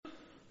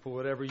Put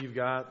whatever you've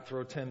got,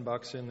 throw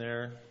 $10 in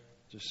there.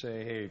 Just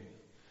say, hey,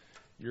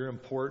 you're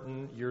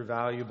important, you're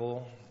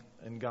valuable,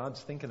 and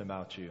God's thinking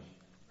about you.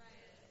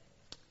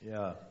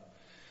 Yeah.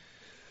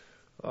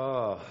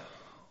 Well,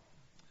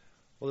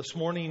 this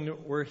morning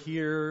we're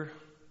here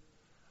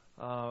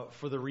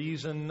for the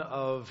reason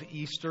of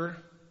Easter.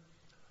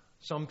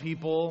 Some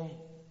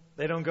people,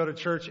 they don't go to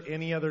church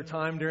any other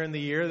time during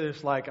the year. They're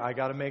just like, I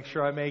got to make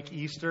sure I make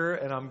Easter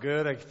and I'm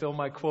good. I fill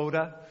my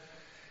quota.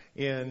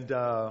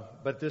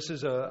 But this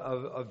is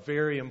a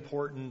very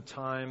important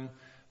time,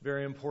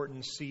 very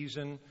important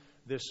season.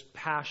 This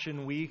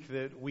Passion Week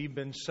that we've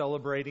been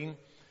celebrating,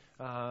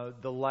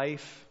 the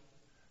life,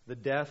 the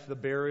death, the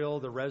burial,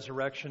 the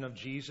resurrection of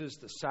Jesus,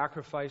 the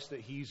sacrifice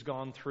that He's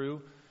gone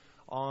through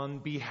on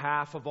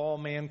behalf of all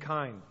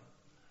mankind.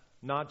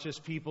 Not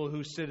just people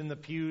who sit in the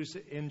pews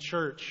in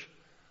church,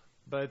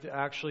 but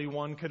actually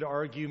one could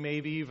argue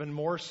maybe even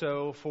more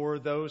so for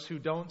those who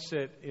don't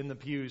sit in the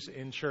pews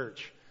in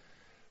church.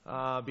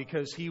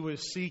 Because He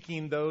was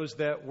seeking those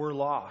that were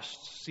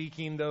lost,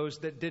 seeking those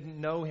that didn't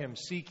know Him,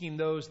 seeking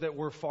those that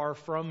were far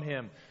from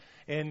Him.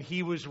 And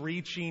He was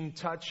reaching,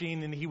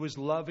 touching, and He was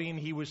loving,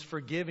 He was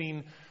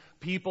forgiving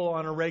people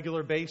on a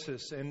regular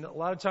basis. And a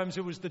lot of times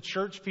it was the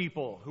church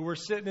people who were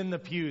sitting in the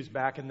pews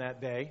back in that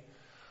day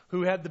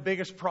who had the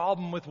biggest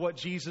problem with what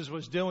Jesus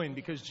was doing,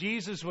 because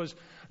Jesus was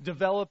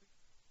developing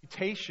a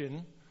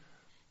reputation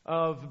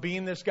of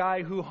being this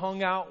guy who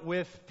hung out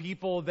with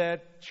people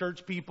that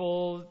church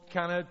people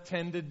kind of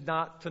tended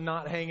not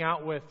to hang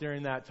out with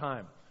during that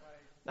time.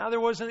 Now,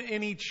 there wasn't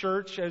any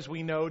church, as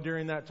we know,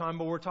 during that time,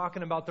 but we're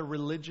talking about the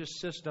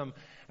religious system,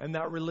 and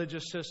that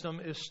religious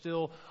system is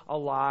still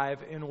alive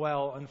and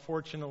well,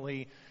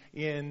 unfortunately,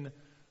 in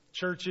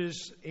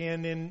churches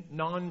and in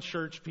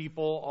non-church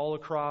people all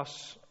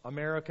across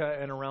America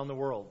and around the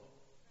world.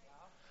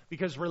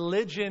 Because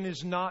religion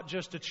is not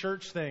just a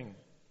church thing.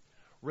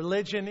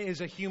 Religion is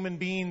a human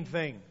being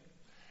thing.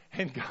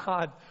 And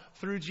God,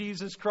 through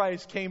Jesus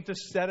Christ, came to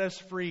set us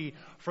free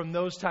from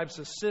those types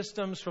of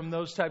systems, from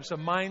those types of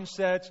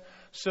mindsets,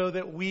 so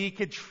that we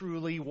could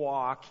truly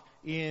walk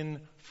in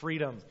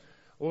freedom.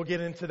 We'll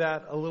get into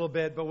that a little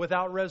bit. But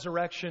without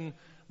resurrection,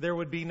 there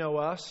would be no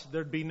us.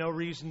 There'd be no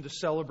reason to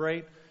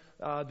celebrate.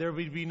 There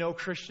would be no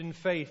Christian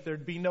faith.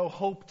 There'd be no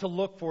hope to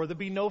look for. There'd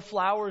be no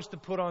flowers to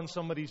put on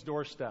somebody's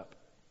doorstep.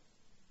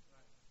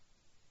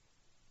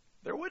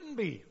 There wouldn't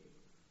be.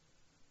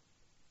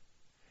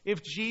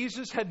 If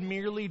Jesus had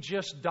merely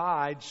just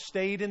died,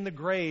 stayed in the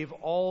grave,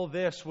 all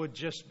this would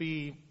just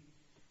be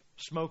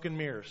smoke and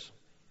mirrors.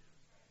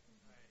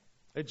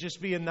 It'd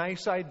just be a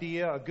nice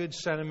idea, a good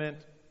sentiment,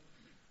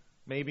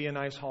 maybe a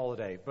nice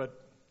holiday. But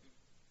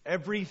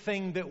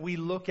everything that we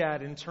look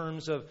at in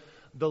terms of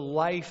the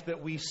life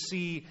that we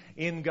see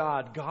in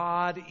God,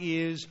 God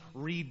is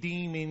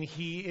redeeming,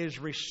 He is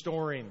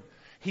restoring.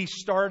 He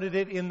started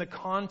it in the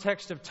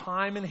context of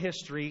time and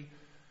history.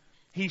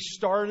 He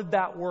started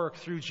that work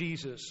through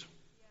Jesus.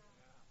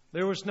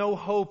 There was no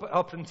hope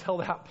up until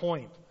that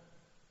point.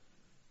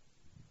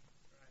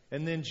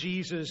 And then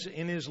Jesus,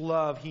 in His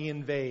love, He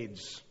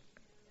invades.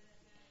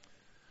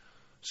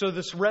 So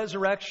this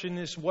resurrection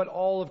is what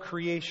all of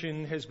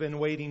creation has been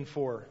waiting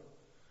for.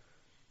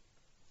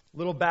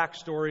 Little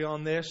backstory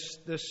on this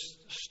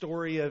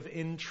story of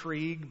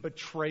intrigue,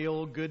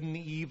 betrayal, good and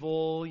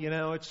evil. You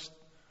know, it's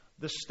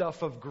the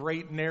stuff of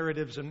great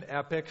narratives and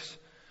epics.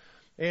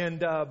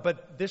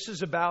 But this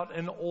is about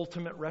an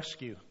ultimate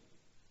rescue.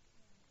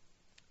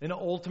 An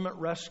ultimate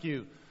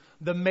rescue.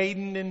 The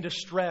maiden in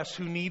distress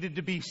who needed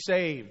to be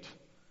saved.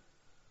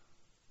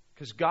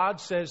 Because God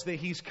says that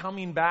He's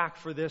coming back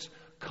for this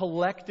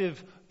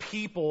collective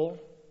people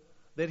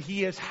that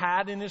He has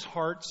had in His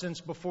heart since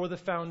before the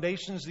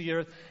foundations of the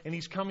earth. And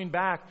He's coming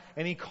back,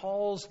 and He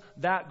calls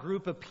that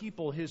group of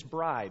people His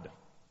bride.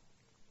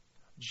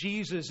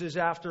 Jesus is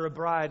after a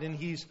bride, and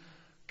He's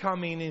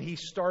coming, and He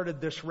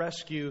started this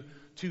rescue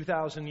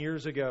 2,000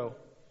 years ago.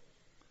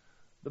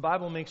 The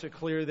Bible makes it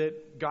clear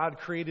that God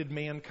created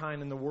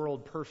mankind and the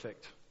world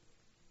perfect.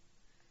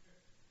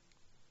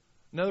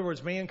 In other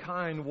words,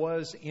 mankind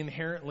was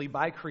inherently,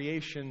 by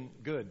creation,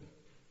 good.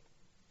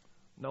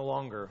 No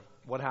longer.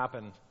 What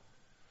happened?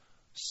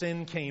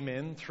 Sin came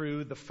in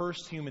through the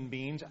first human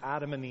beings,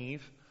 Adam and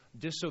Eve,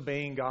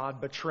 disobeying God,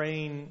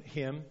 betraying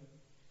Him.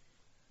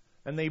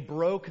 And they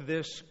broke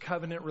this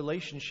covenant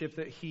relationship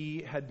that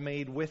He had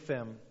made with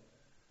them.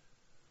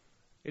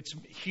 It's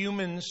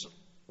humans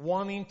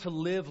wanting to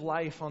live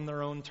life on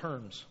their own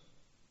terms.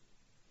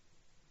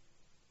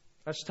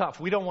 That's tough.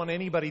 We don't want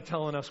anybody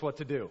telling us what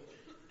to do.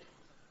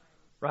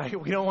 Right?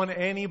 We don't want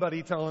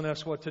anybody telling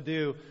us what to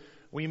do.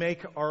 We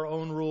make our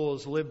own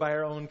rules, live by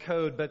our own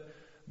code. But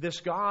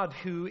this God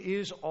who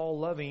is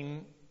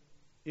all-loving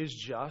is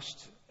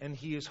just, and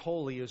He is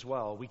holy as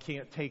well. We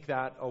can't take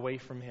that away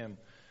from Him.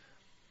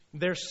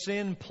 Their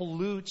sin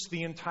pollutes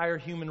the entire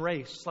human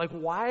race. Like,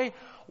 why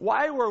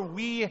were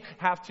we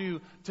have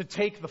to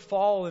take the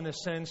fall, in a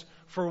sense,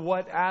 for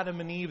what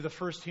Adam and Eve, the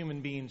first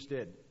human beings,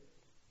 did?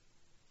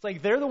 It's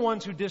like they're the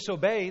ones who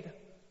disobeyed.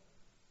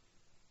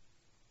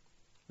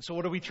 So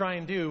what do we try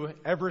and do?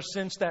 Ever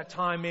since that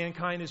time,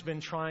 mankind has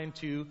been trying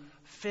to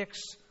fix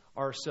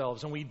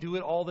ourselves. And we do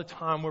it all the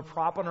time. We're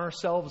propping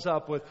ourselves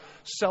up with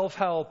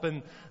self-help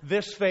and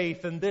this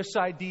faith and this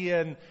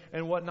idea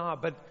and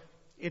whatnot. But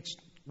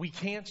we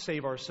can't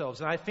save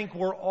ourselves. And I think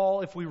we're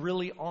all, if we're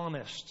really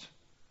honest,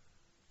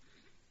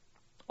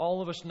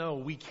 all of us know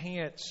we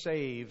can't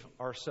save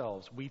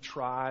ourselves. We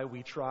try.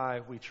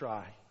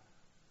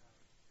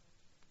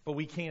 But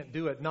we can't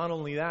do it. Not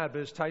only that,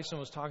 but as Tyson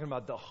was talking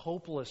about, the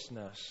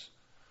hopelessness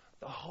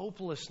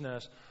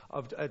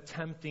of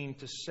attempting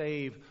to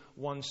save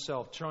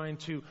oneself, trying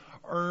to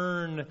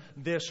earn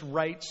this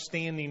right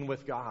standing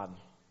with God.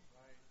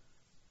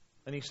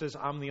 And he says,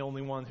 I'm the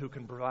only one who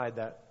can provide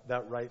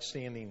that right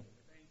standing.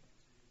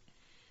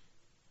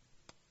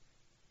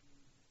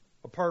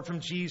 Apart from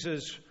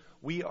Jesus,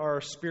 we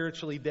are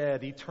spiritually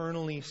dead,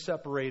 eternally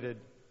separated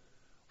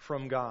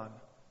from God.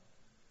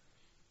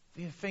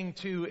 The thing,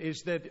 too,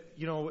 is that,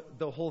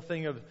 the whole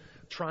thing of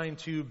trying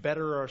to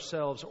better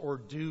ourselves or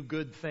do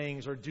good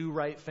things or do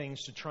right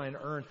things to try and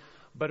earn.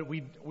 But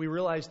we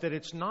realize that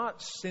it's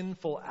not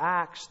sinful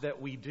acts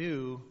that we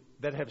do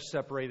that have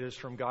separated us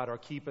from God or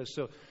keep us.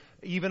 So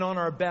even on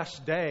our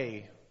best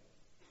day,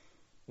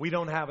 we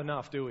don't have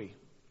enough, do we?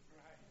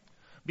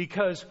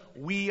 Because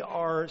we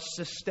are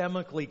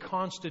systemically,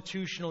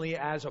 constitutionally,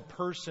 as a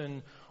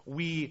person,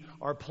 we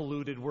are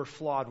polluted, we're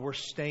flawed, we're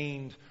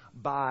stained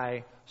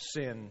by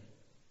sin.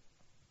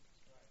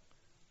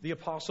 The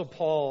Apostle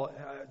Paul,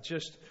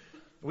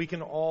 we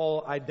can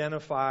all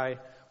identify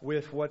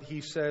with what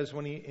he says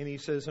when he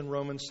says in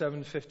Romans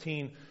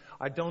 7:15,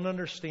 I don't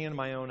understand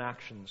my own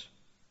actions.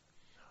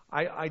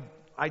 I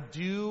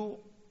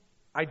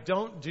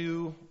don't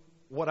do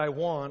what I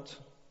want.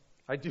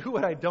 I do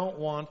what I don't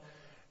want.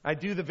 I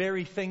do the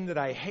very thing that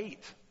I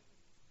hate.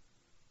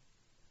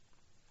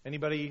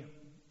 Anybody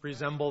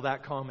resemble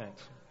that comment?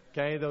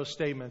 Okay, those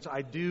statements.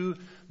 I do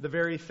the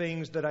very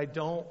things that I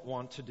don't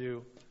want to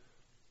do.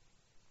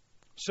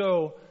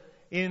 So,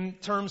 in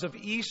terms of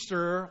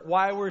Easter,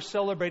 why we're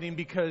celebrating?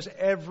 Because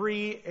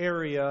every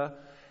area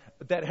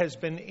that has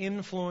been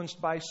influenced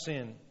by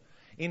sin,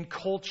 in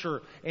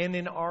culture and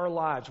in our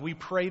lives, we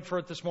prayed for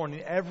it this morning.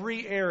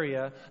 Every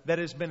area that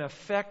has been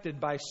affected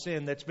by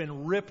sin, that's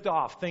been ripped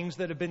off, things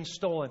that have been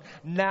stolen,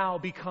 now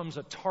becomes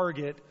a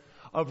target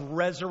of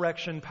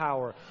resurrection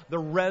power, the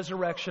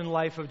resurrection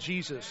life of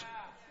Jesus.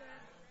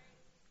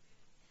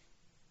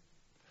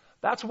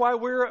 That's why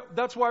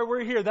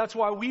we're here. That's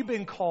why we've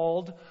been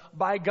called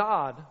by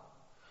God.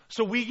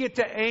 So we get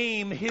to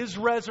aim His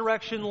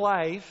resurrection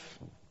life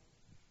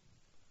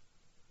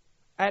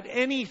at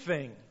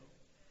anything.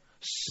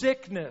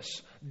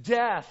 Sickness,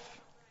 death,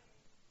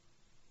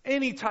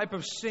 any type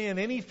of sin,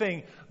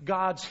 anything.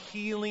 God's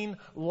healing,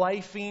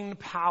 lifing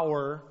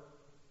power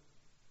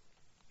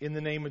in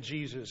the name of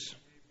Jesus.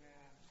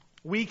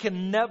 We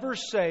can never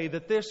say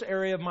that this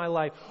area of my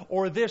life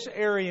or this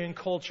area in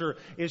culture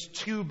is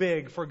too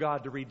big for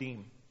God to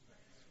redeem.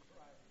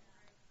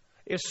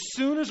 As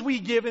soon as we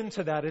give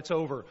into that, it's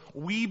over.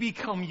 We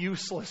become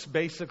useless,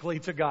 basically,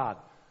 to God.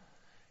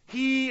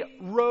 He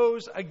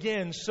rose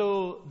again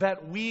so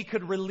that we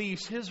could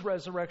release His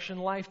resurrection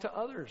life to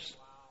others.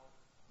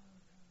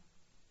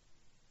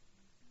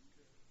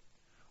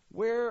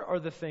 Where are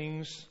the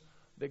things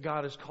that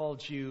God has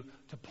called you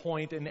to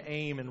point and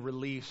aim and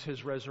release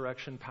His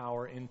resurrection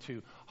power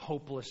into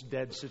hopeless,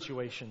 dead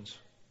situations?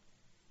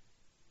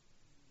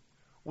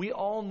 We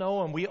all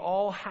know Him. We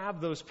all have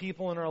those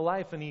people in our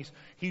life, and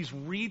He's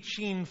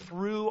reaching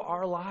through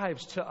our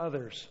lives to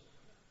others.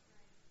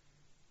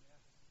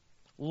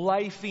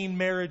 Lifing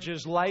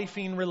marriages,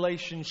 lifing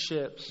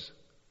relationships.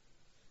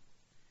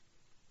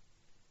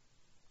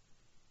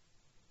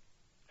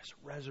 It's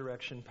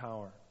resurrection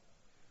power.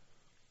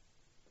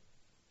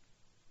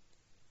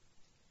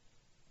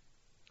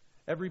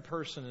 Every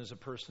person is a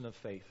person of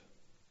faith.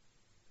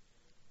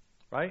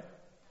 Right?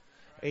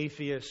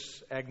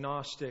 Atheists,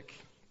 agnostic,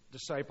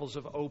 disciples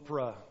of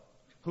Oprah,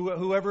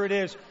 whoever it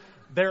is,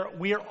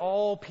 we are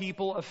all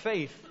people of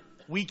faith.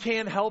 We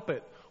can't help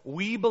it.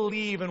 We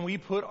believe and we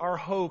put our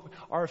hope,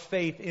 our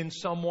faith in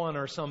someone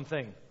or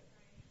something.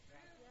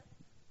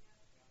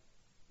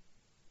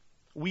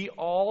 We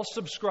all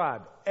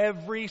subscribe.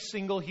 Every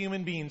single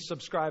human being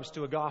subscribes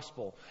to a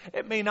gospel.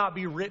 It may not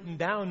be written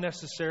down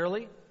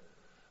necessarily,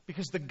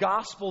 because the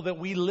gospel that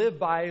we live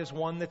by is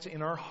one that's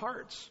in our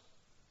hearts.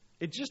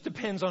 It just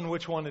depends on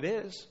which one it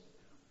is.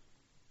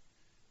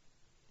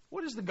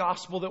 What is the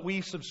gospel that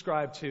we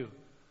subscribe to?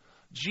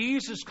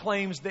 Jesus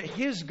claims that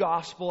His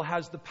gospel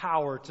has the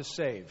power to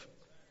save.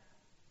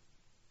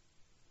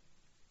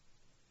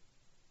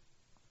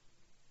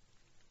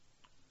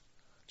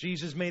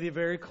 Jesus made it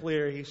very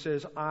clear. He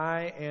says,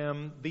 I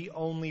am the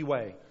only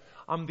way.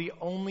 I'm the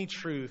only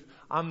truth.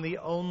 I'm the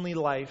only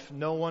life.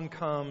 No one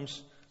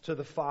comes to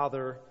the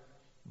Father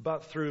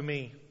but through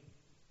me.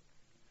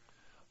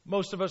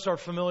 Most of us are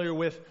familiar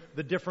with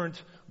the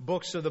different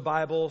books of the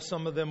Bible,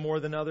 some of them more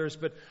than others,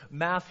 but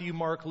Matthew,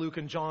 Mark, Luke,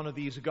 and John are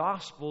these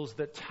Gospels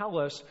that tell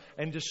us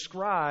and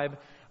describe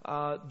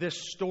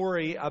this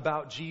story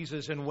about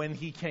Jesus and when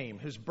He came,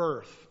 His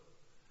birth,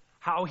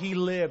 how He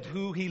lived,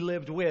 who He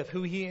lived with,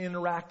 who He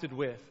interacted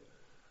with,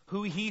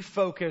 who He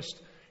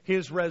focused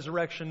His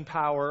resurrection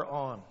power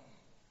on.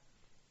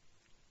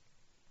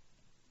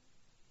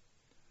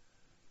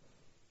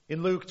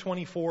 In Luke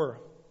 24,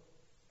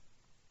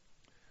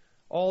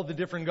 all the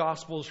different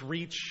Gospels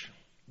reach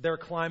their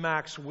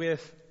climax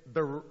with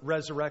the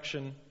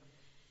resurrection,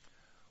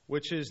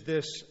 which is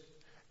this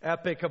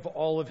epic of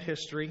all of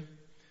history.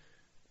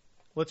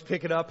 Let's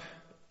pick it up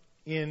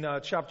in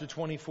chapter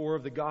 24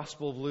 of the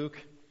Gospel of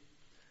Luke.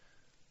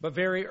 But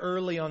very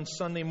early on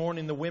Sunday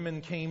morning, the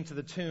women came to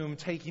the tomb,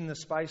 taking the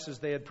spices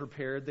they had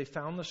prepared. They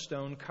found the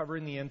stone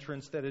covering the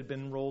entrance that had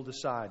been rolled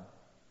aside.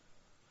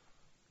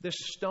 This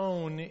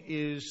stone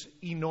is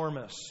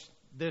enormous.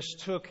 This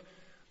took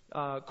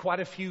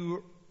quite a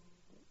few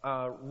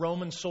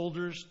Roman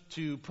soldiers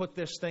to put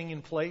this thing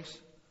in place.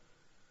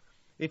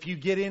 If you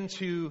get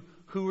into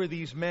who are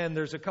these men,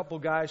 there's a couple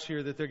guys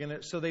here that they're going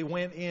to... So they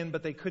went in,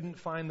 but they couldn't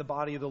find the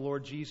body of the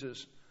Lord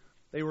Jesus.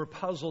 They were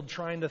puzzled,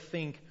 trying to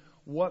think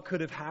what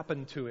could have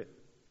happened to it.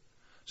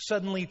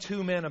 Suddenly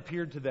 2 men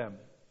appeared to them.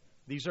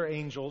 These are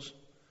angels,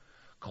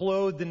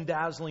 clothed in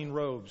dazzling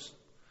robes.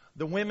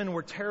 The women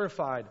were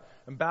terrified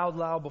and bowed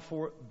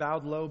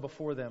low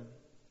before them.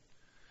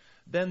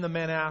 Then the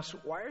men asked,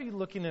 "Why are you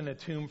looking in a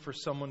tomb for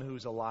someone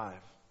who's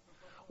alive?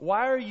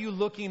 Why are you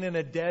looking in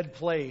a dead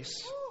place,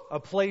 a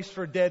place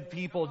for dead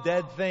people,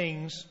 dead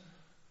things,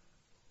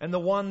 and the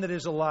one that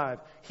is alive?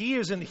 He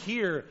isn't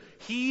here.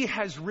 He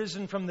has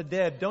risen from the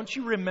dead. Don't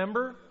you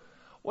remember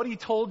what He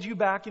told you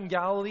back in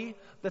Galilee?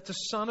 That the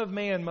Son of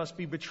Man must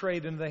be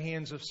betrayed into the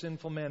hands of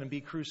sinful men and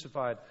be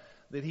crucified,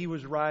 that He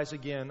was rise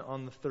again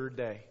on the 3rd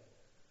day."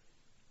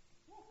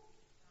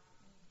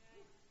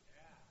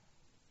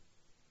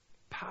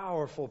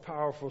 Powerful,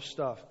 powerful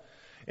stuff.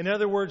 In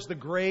other words, the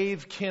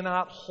grave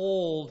cannot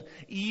hold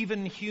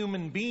even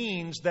human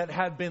beings that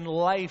have been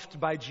lifed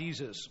by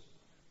Jesus.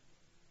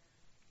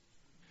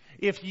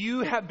 If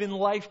you have been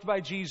lifed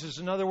by Jesus,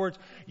 in other words,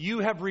 you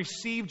have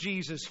received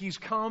Jesus, He's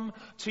come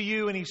to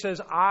you and He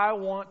says, "I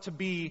want to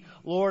be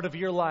Lord of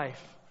your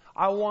life.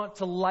 I want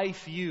to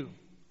life you.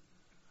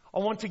 I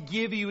want to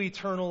give you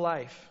eternal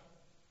life."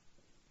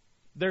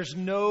 There's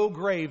no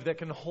grave that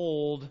can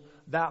hold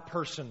that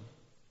person.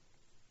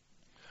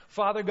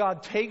 Father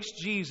God takes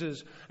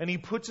Jesus and He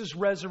puts His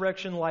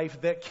resurrection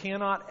life that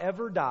cannot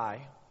ever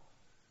die,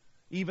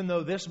 even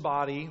though this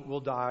body will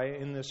die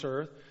in this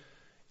earth,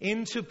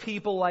 into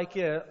people like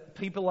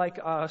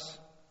us.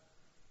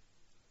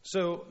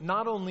 So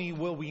not only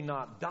will we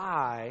not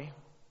die,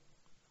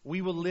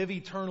 we will live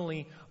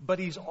eternally, but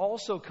He's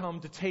also come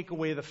to take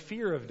away the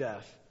fear of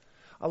death.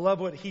 I love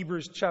what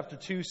Hebrews chapter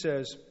 2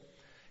 says.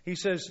 He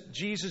says,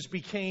 Jesus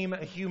became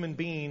a human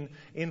being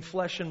in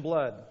flesh and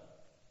blood.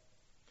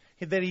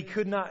 That He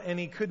could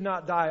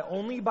not die.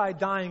 Only by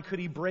dying could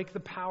He break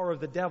the power of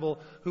the devil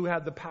who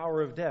had the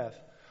power of death.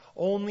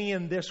 Only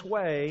in this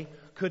way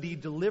could He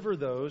deliver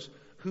those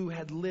who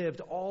had lived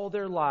all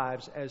their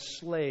lives as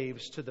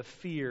slaves to the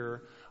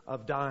fear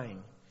of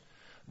dying.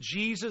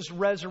 Jesus'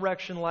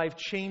 resurrection life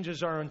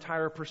changes our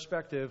entire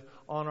perspective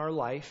on our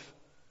life,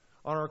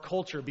 on our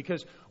culture,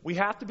 because we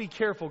have to be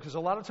careful, because a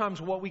lot of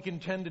times what we can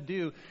tend to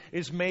do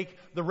is make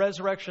the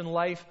resurrection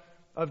life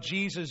of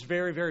Jesus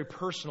very, very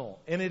personal.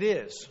 And it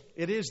is.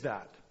 It is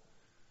that.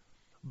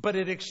 But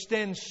it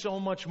extends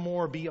so much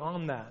more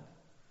beyond that.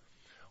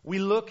 We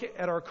look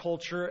at our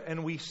culture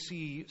and we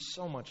see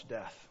so much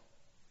death.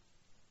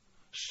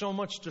 So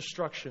much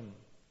destruction.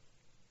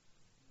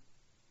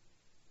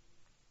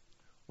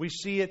 We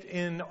see it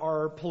in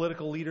our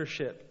political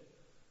leadership.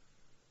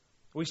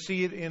 We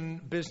see it in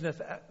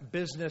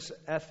business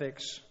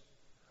ethics,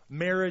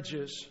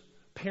 marriages,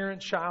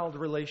 parent-child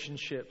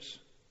relationships.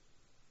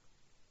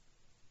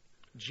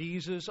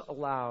 Jesus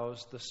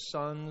allows the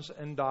sons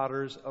and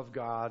daughters of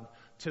God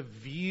to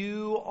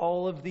view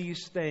all of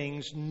these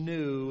things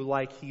new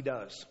like He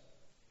does.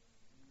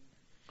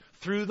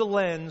 Through the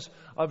lens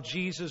of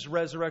Jesus'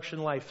 resurrection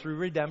life, through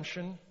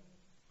redemption,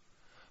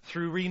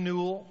 through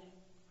renewal,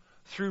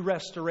 through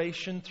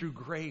restoration, through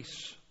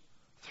grace,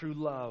 through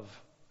love,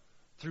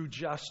 through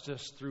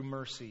justice, through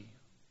mercy.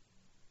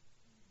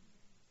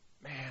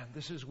 Man,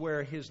 this is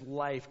where His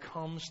life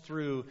comes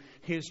through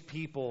His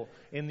people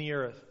in the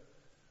earth.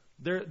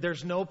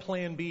 There's no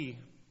plan B.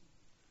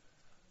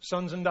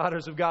 Sons and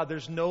daughters of God,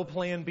 there's no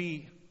plan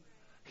B.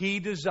 He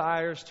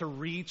desires to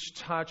reach,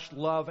 touch,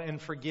 love,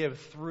 and forgive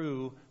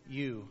through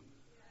you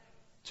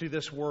to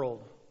this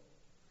world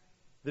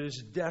that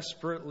is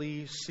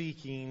desperately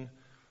seeking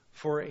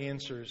for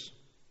answers.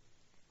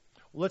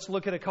 Let's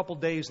look at a couple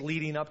days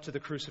leading up to the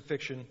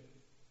crucifixion.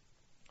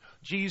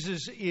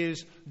 Jesus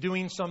is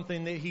doing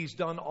something that He's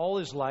done all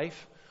His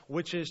life,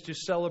 which is to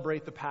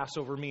celebrate the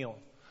Passover meal.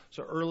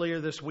 So earlier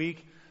this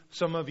week,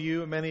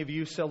 many of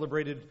you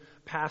celebrated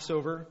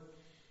Passover.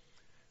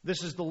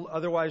 This is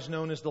otherwise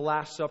known as the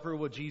Last Supper,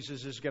 where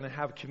Jesus is going to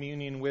have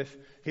communion with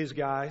His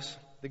guys,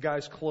 the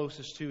guys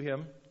closest to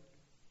Him.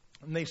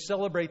 And they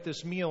celebrate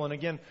this meal. And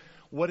again,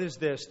 What is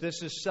this?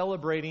 This is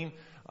celebrating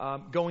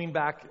going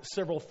back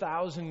several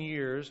thousand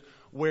years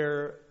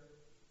where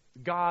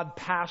God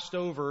passed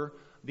over,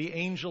 the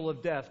angel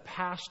of death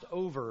passed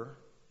over.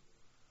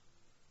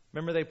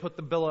 Remember, they put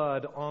the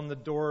blood on the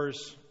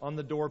doors, on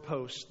the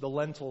doorposts, the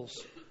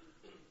lintels,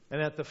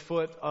 and at the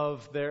foot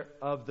of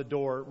the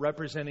door,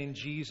 representing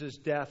Jesus'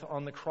 death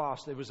on the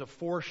cross. It was a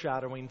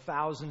foreshadowing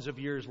thousands of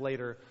years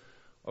later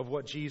of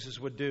what Jesus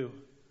would do.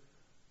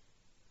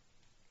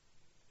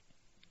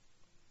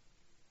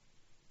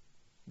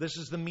 This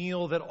is the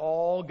meal that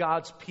all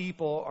God's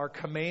people are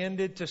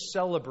commanded to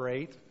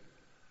celebrate,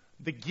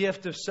 the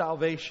gift of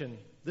salvation.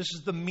 This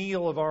is the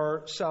meal of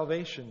our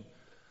salvation.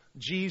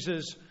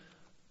 Jesus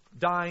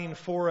dying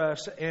for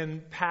us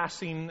and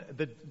passing,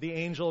 the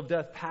angel of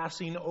death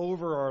passing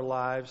over our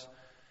lives,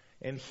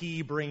 and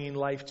He bringing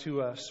life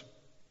to us.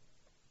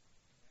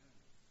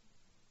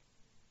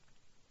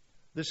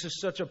 This is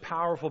such a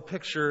powerful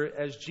picture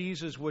as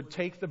Jesus would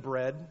take the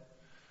bread,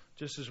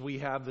 just as we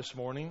have this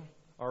morning,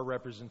 our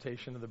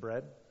representation of the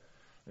bread,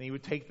 and He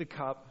would take the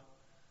cup,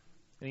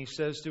 and He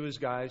says to His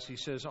guys, He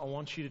says, I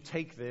want you to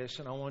take this,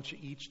 and I want you,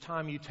 each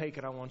time you take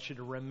it, I want you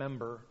to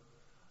remember,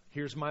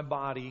 here's my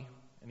body.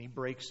 And He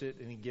breaks it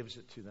and He gives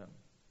it to them.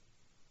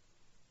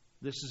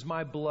 This is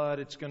my blood.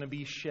 It's going to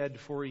be shed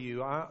for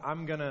you.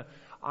 I'm gonna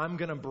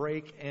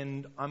break,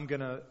 and I'm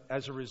gonna,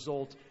 as a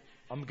result,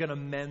 I'm gonna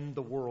mend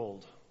the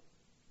world.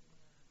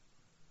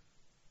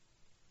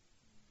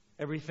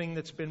 Everything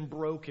that's been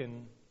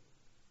broken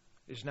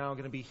is now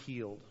going to be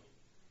healed.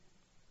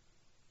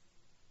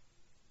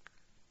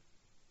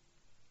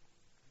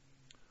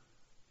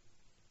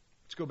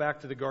 Let's go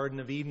back to the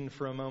Garden of Eden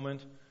for a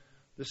moment.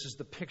 This is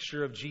the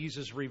picture of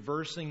Jesus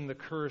reversing the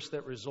curse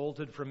that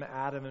resulted from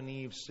Adam and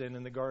Eve's sin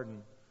in the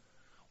garden.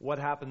 What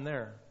happened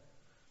there?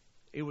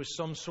 It was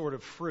some sort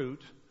of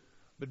fruit,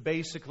 but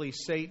basically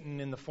Satan,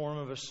 in the form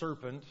of a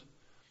serpent,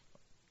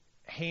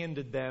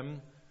 handed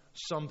them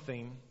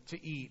something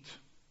to eat.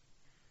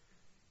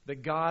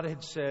 That God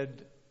had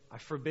said, I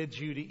forbid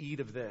you to eat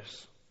of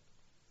this.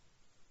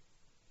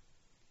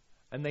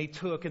 And they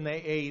took and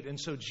they ate. And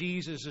so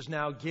Jesus is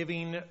now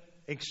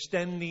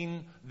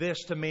extending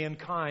this to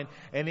mankind.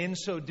 And in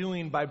so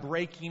doing, by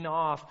breaking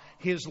off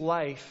His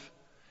life,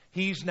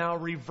 He's now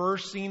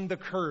reversing the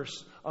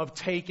curse of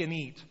take and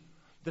eat.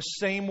 The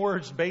same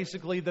words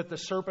basically that the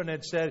serpent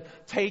had said,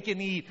 take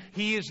and eat.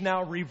 He is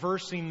now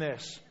reversing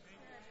this.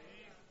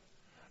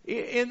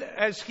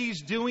 As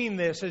He's doing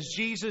this, as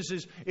Jesus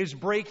is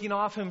breaking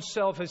off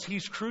Himself, as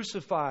He's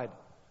crucified,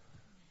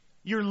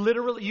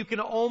 you can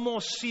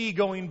almost see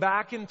going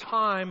back in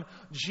time,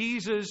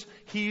 Jesus,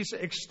 He's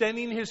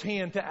extending His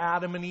hand to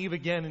Adam and Eve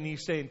again, and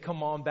He's saying,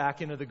 come on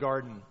back into the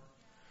garden.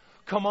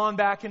 Come on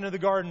back into the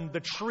garden.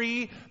 The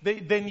tree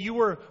that then you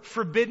were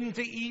forbidden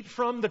to eat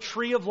from, the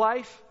tree of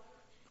life,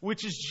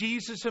 which is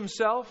Jesus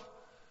Himself.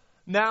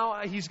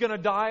 Now He's going to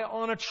die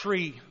on a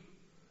tree.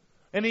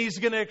 And He's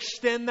going to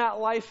extend that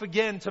life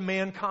again to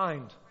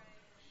mankind.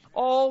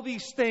 All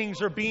these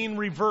things are being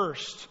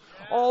reversed.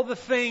 All the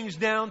things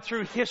down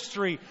through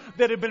history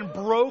that have been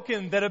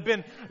broken, that have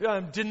been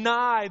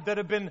denied, that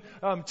have been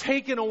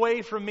taken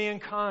away from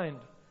mankind.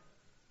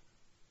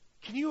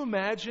 Can you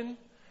imagine?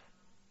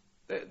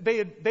 They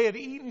had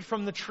eaten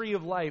from the tree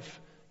of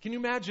life. Can you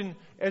imagine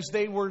as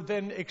they were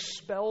then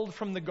expelled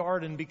from the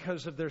garden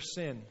because of their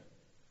sin?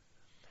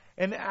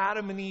 And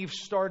Adam and Eve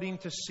starting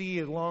to see,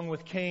 along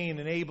with Cain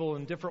and Abel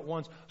and different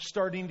ones,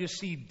 starting to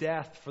see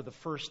death for the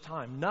first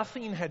time.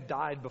 Nothing had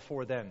died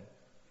before then.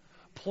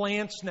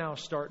 Plants now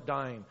start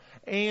dying.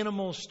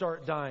 Animals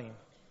start dying.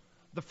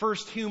 The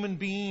first human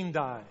being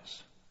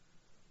dies.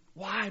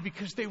 Why?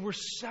 Because they were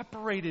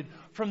separated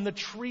from the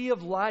tree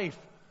of life,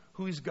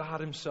 who is God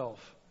Himself.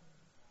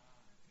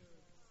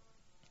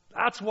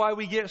 That's why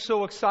we get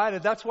so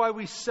excited. That's why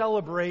we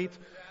celebrate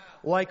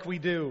like we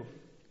do.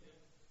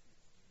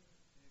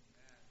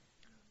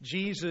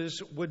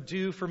 Jesus would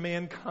do for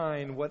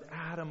mankind what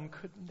Adam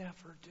could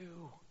never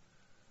do,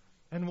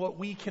 and what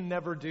we can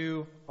never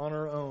do on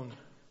our own.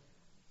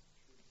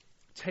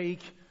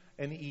 Take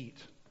and eat.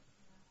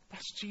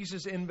 That's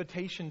Jesus'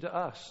 invitation to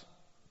us.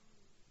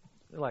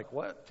 They're like,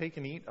 what? Take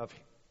and eat of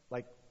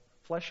like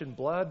flesh and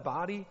blood,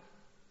 body?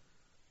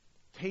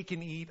 Take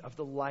and eat of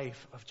the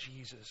life of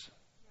Jesus.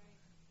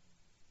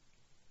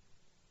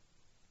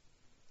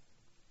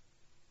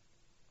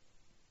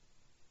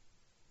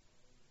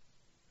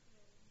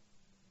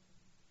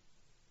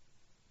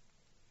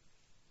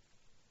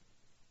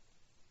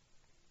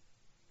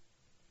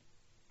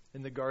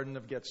 In the Garden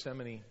of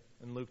Gethsemane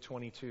in Luke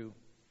 22.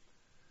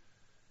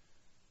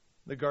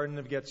 The Garden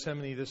of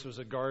Gethsemane, this was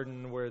a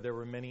garden where there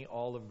were many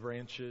olive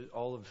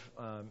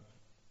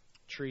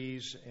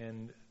trees,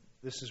 and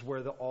this is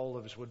where the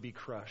olives would be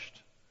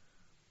crushed.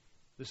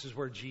 This is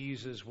where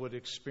Jesus would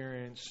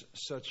experience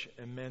such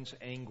immense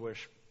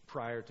anguish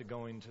prior to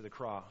going to the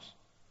cross.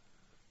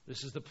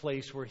 This is the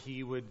place where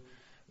He would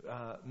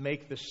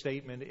make the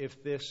statement,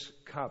 if this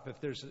cup, if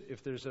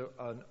there's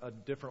a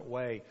different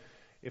way,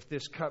 if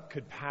this cup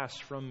could pass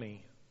from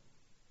me.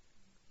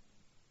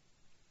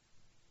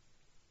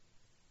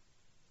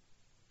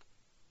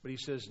 But he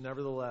says,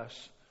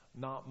 nevertheless,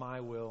 not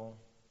my will,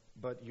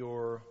 but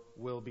your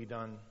will be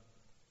done.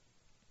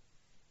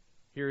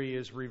 Here he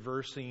is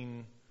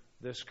reversing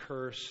this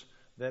curse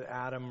that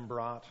Adam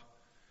brought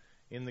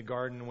in the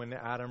garden when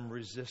Adam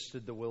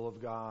resisted the will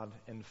of God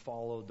and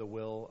followed the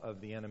will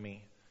of the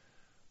enemy.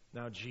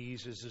 Now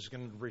Jesus is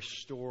going to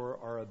restore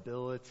our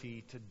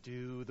ability to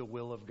do the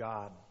will of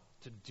God,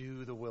 to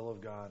do the will of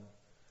God.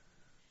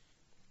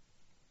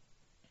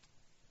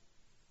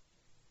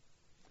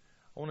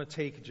 I want to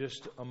take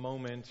just a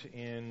moment,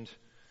 and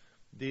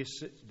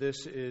this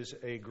is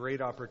a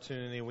great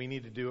opportunity. We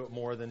need to do it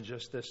more than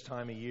just this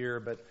time of year,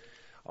 but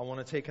I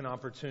want to take an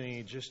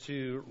opportunity just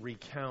to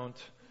recount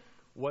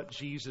what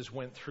Jesus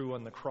went through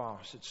on the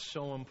cross. It's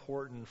so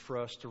important for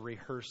us to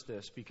rehearse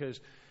this because,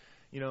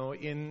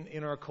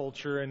 in our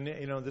culture, and,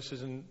 this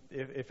isn't,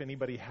 if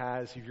anybody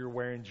if you're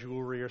wearing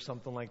jewelry or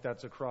something like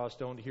that's a cross,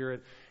 don't hear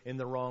it in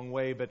the wrong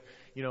way, but,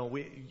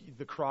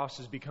 the cross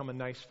has become a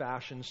nice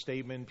fashion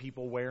statement.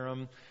 People wear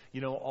them,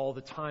 all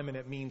the time, and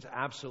it means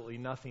absolutely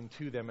nothing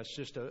to them. It's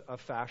just a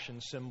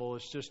fashion symbol.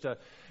 It's just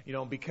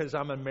because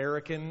I'm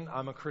American,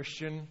 I'm a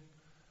Christian,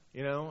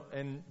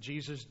 and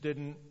Jesus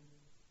didn't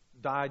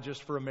die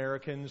just for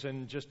Americans,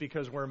 and just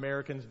because we're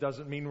Americans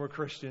doesn't mean we're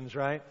Christians,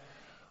 right?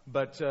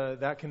 But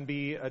that can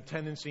be a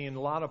tendency in a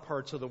lot of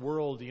parts of the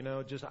world,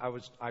 just I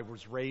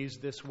was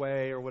raised this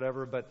way or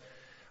whatever. But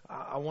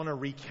I want to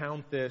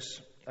recount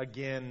this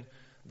again,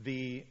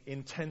 the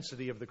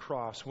intensity of the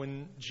cross.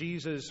 When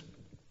Jesus,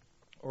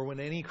 or when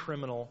any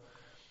criminal,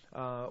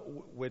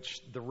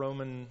 which the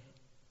Roman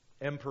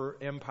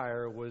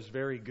Empire was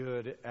very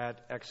good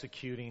at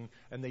executing,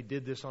 and they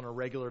did this on a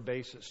regular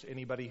basis.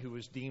 Anybody who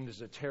was deemed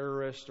as a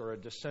terrorist or a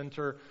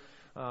dissenter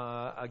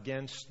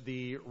against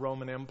the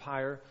Roman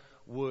Empire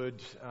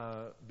would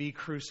be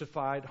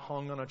crucified,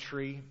 hung on a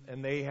tree,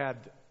 and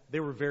they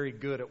were very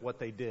good at what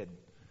they did.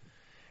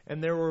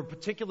 And there were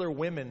particular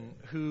women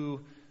who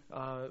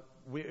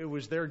it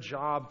was their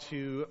job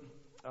to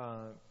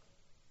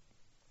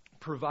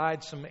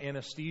provide some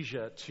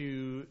anesthesia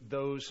to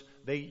those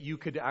you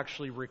could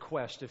actually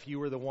request. If you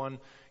were the one,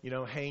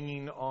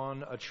 hanging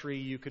on a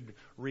tree, you could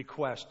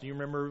request. Do you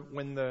remember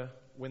when the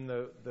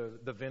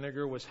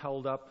vinegar was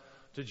held up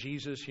to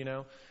Jesus,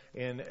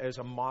 and as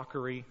a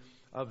mockery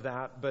of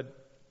that?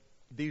 But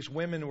these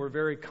women were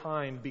very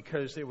kind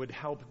because it would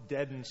help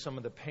deaden some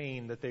of the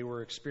pain that they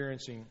were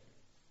experiencing.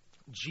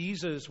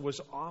 Jesus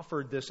was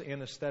offered this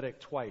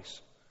anesthetic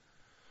twice.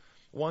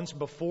 Once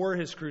before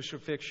his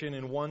crucifixion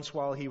and once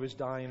while he was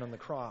dying on the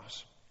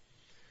cross.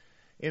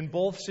 In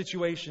both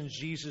situations,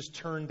 Jesus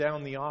turned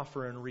down the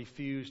offer and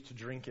refused to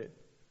drink it.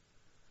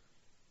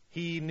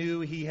 He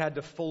knew he had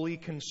to fully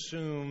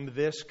consume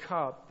this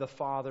cup the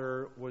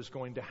Father was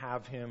going to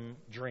have him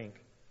drink.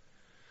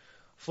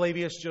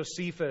 Flavius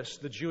Josephus,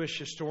 the Jewish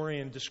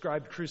historian,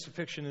 described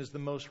crucifixion as the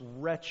most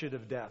wretched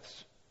of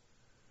deaths.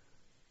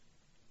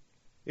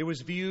 It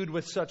was viewed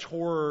with such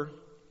horror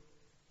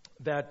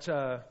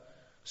that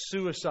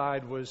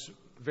suicide was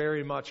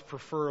very much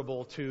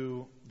preferable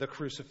to the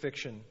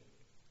crucifixion.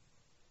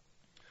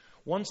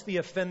 Once the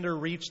offender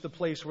reached the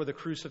place where the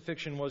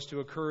crucifixion was to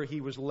occur, he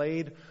was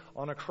laid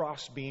on a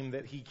crossbeam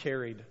that he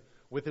carried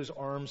with his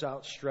arms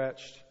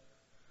outstretched.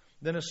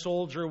 Then a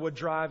soldier would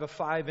drive a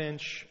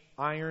 5-inch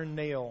iron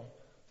nail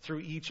through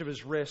each of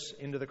his wrists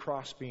into the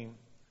crossbeam.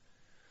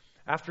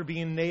 After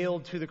being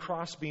nailed to the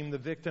crossbeam, the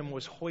victim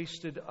was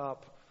hoisted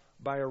up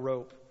by a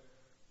rope.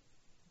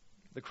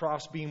 The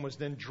crossbeam was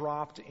then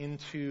dropped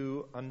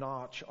into a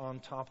notch on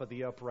top of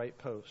the upright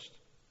post.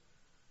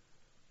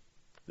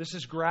 This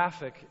is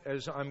graphic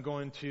as I'm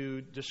going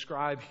to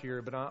describe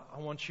here, but I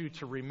want you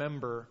to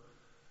remember,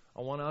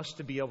 I want us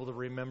to be able to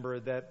remember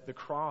that the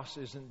cross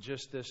isn't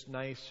just this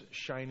nice,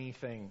 shiny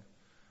thing.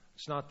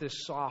 It's not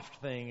this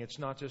soft thing. It's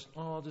not just,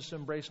 I'll just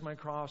embrace my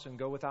cross and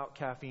go without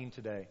caffeine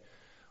today.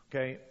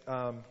 Okay?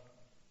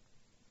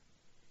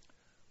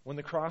 When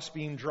the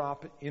crossbeam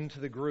dropped into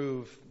the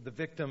groove, the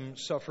victim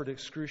suffered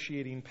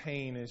excruciating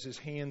pain as his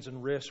hands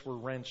and wrists were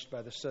wrenched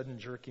by the sudden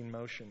jerking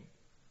motion.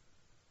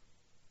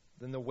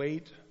 Then the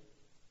weight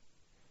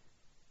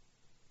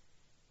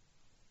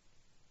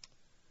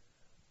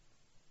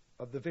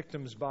of the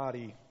victim's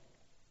body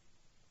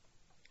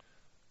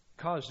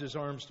caused his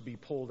arms to be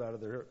pulled out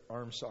of their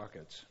arm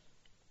sockets.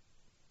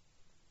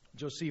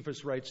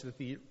 Josephus writes that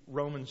the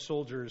Roman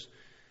soldiers,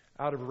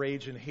 out of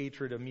rage and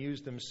hatred,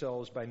 amused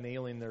themselves by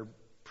nailing their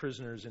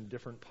prisoners in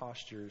different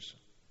postures.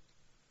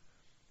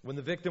 When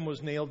the victim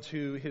was nailed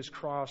to his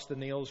cross, the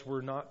nails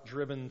were not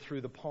driven through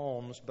the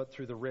palms, but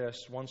through the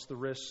wrists. Once the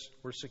wrists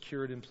were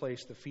secured in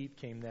place, the feet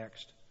came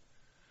next.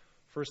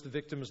 First, the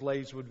victim's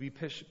legs would be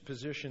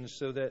positioned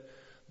so that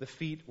the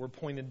feet were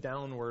pointed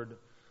downward,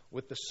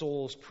 with the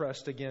soles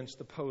pressed against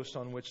the post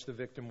on which the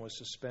victim was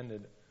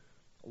suspended.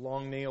 A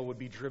long nail would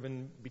be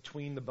driven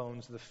between the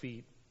bones of the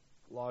feet,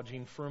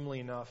 lodging firmly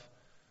enough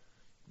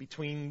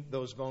between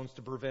those bones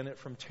to prevent it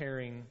from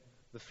tearing.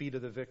 The feet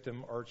of the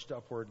victim arched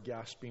upward,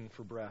 gasping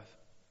for breath.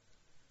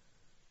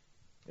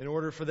 In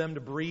order for them to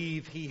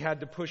breathe, he had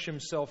to push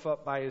himself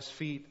up by his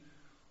feet,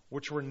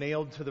 which were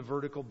nailed to the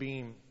vertical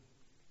beam.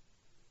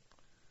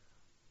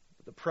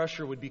 The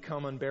pressure would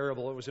become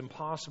unbearable. It was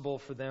impossible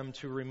for them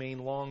to remain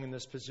long in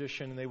this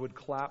position, and they would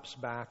collapse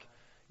back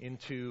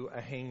into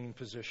a hanging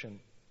position.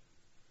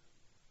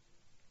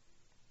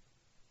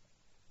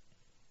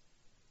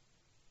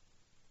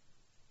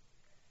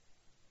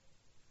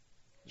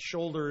 The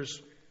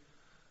shoulders,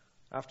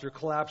 after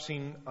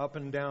collapsing up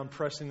and down,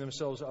 pressing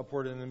themselves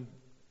upward and then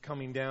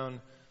coming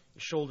down, the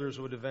shoulders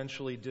would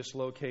eventually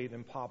dislocate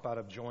and pop out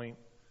of joint,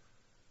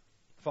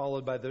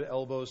 followed by the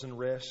elbows and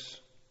wrists.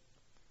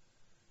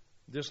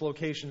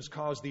 Dislocations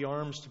caused the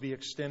arms to be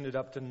extended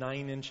up to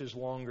 9 inches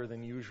longer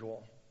than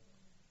usual,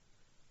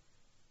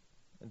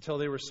 until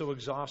they were so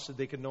exhausted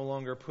they could no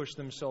longer push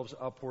themselves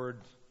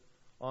upward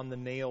on the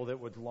nail that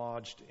was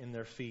lodged in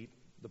their feet.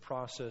 The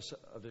process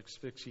of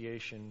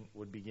asphyxiation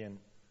would begin.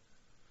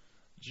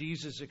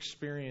 Jesus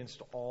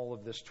experienced all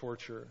of this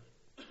torture.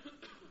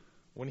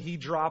 When he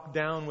dropped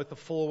down with the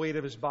full weight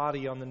of his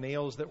body on the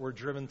nails that were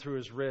driven through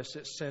his wrists,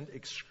 it sent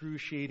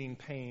excruciating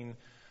pain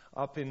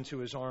up into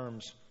his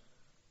arms,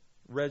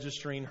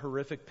 registering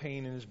horrific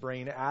pain in his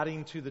brain.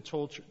 Adding to the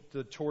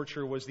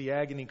torture was the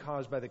agony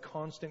caused by the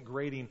constant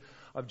grating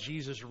of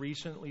Jesus'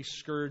 recently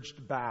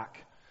scourged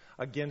back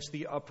against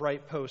the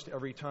upright post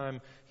every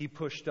time he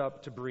pushed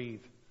up to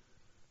breathe.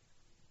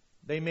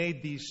 They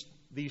made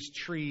these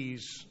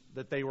trees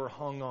that they were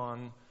hung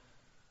on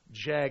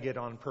jagged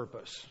on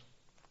purpose.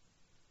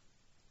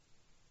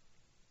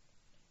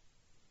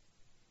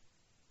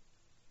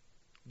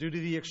 Due to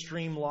the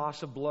extreme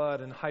loss of blood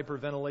and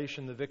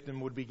hyperventilation, the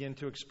victim would begin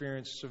to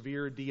experience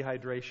severe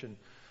dehydration.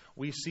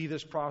 We see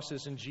this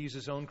process in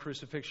Jesus' own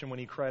crucifixion when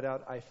he cried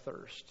out, "I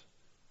thirst."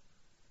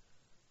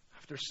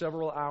 After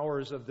several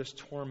hours of this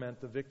torment,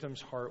 the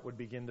victim's heart would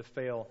begin to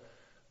fail.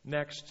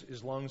 Next,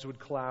 his lungs would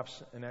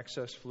collapse and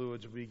excess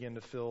fluids would begin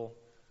to fill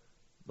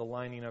the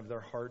lining of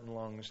their heart and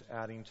lungs,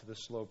 adding to the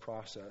slow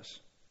process.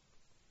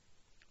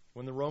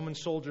 When the Roman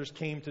soldiers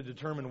came to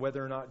determine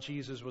whether or not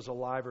Jesus was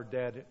alive or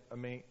dead,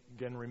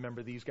 again,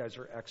 remember, these guys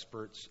are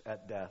experts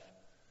at death.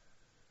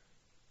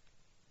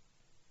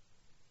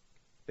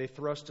 They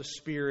thrust a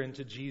spear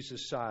into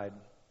Jesus' side.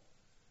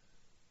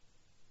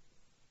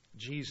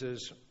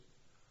 Jesus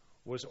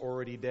was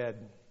already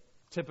dead.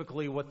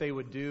 Typically, what they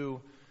would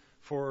do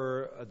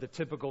for the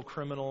typical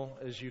criminal,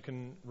 as you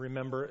can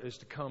remember, is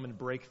to come and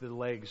break the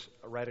legs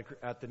right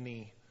at the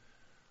knee.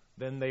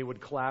 Then they would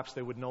collapse,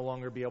 they would no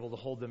longer be able to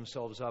hold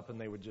themselves up, and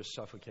they would just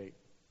suffocate.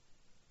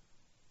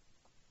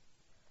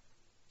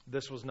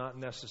 This was not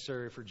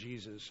necessary for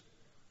Jesus.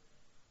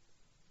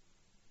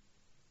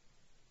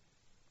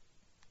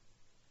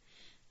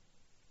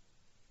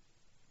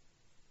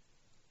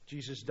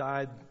 Jesus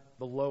died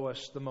the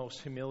lowest, the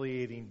most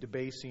humiliating,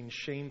 debasing,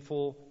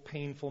 shameful,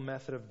 painful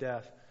method of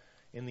death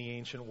in the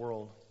ancient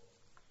world.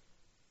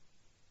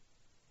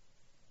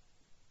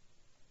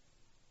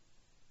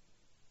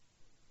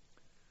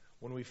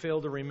 When we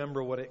fail to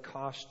remember what it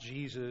cost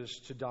Jesus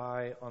to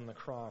die on the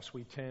cross,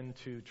 we tend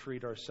to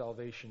treat our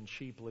salvation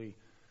cheaply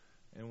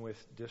and with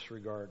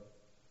disregard.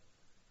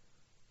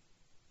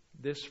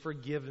 This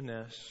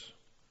forgiveness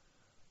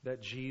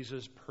that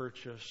Jesus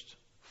purchased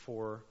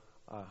for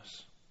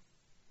us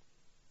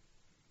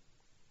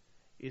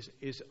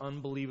is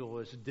unbelievable.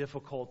 It's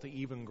difficult to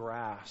even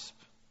grasp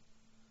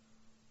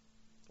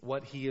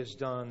what he has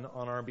done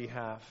on our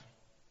behalf.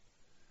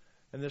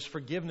 And this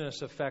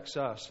forgiveness affects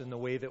us in the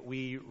way that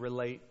we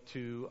relate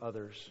to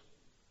others.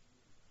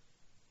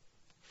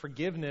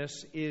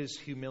 Forgiveness is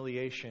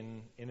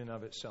humiliation in and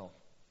of itself.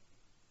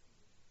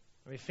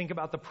 I mean, think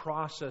about the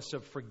process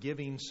of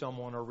forgiving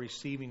someone or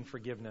receiving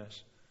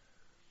forgiveness.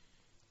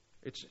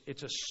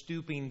 It's a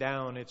stooping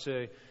down. It's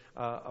a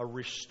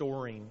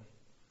restoring.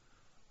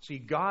 See,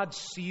 God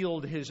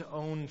sealed his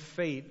own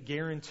fate,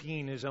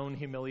 guaranteeing his own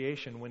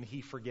humiliation when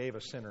he forgave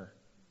a sinner.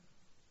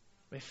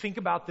 I mean, think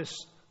about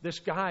this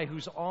guy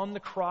who's on the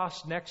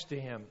cross next to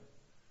him.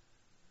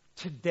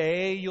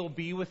 Today you'll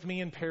be with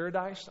me in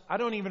paradise. I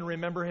don't even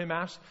remember him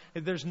ask.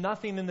 There's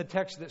nothing in the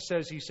text that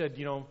says he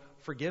said,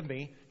 forgive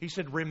me. He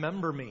said,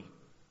 remember me.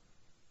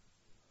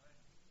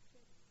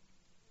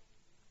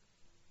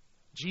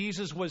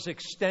 Jesus was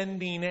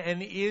extending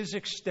and is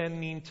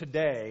extending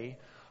today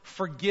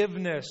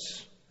forgiveness.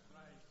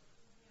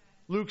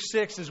 Luke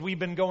 6, as we've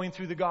been going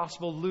through the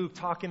Gospel of Luke,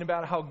 talking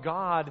about how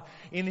God,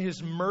 in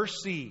his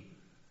mercy,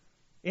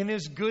 in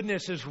his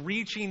goodness, is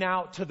reaching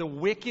out to the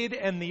wicked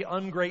and the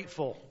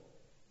ungrateful.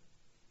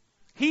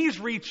 He's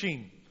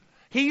reaching.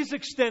 He's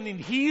extending.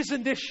 He's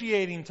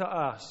initiating to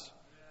us.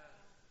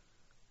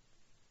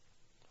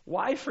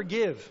 Why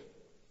forgive?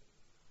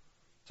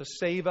 To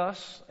save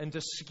us and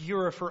to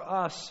secure for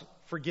us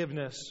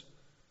forgiveness.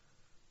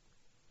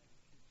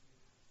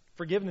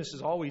 Forgiveness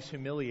is always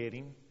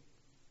humiliating.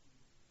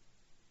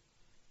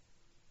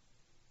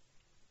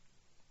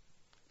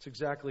 It's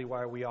exactly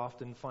why we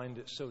often find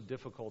it so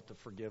difficult to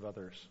forgive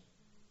others.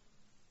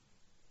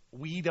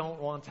 We don't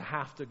want to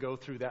have to go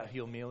through that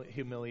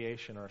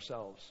humiliation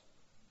ourselves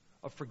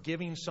of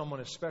forgiving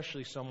someone,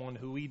 especially someone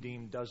who we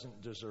deem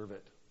doesn't deserve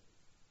it.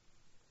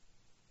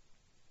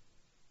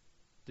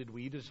 Did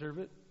we deserve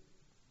it?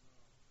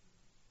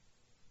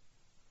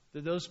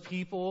 Did those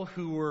people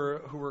who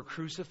were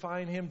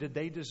crucifying him, did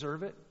they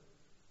deserve it?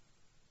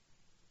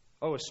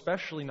 Oh,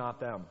 especially not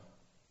them.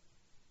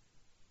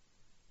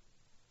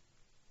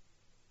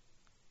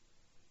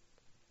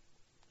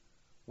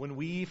 When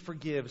we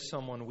forgive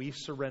someone, we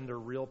surrender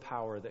real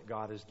power that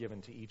God has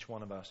given to each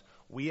one of us.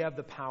 We have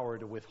the power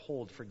to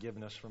withhold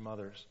forgiveness from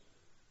others.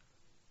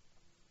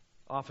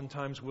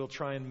 Oftentimes we'll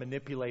try and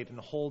manipulate and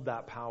hold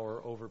that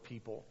power over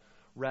people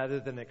rather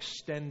than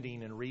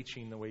extending and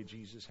reaching the way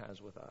Jesus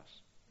has with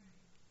us.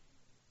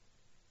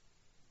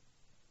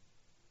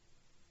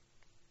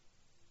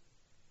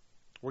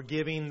 We're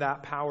giving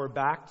that power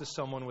back to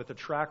someone with a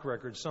track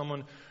record,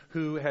 someone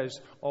who has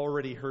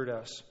already hurt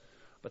us.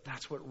 But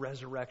that's what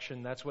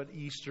resurrection, that's what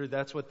Easter,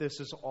 that's what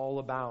this is all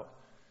about.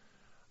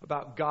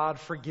 About God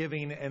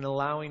forgiving and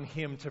allowing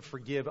Him to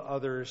forgive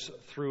others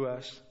through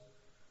us.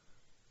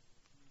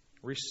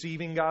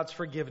 Receiving God's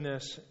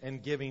forgiveness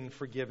and giving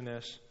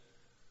forgiveness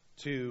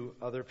to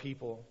other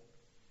people.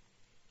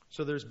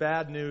 So there's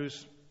bad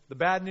news. The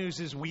bad news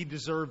is we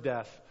deserve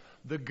death.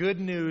 The good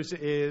news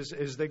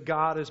is that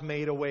God has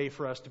made a way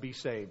for us to be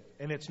saved.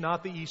 And it's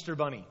not the Easter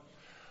Bunny.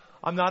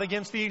 I'm not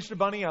against the Easter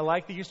Bunny. I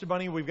like the Easter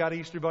Bunny. We've got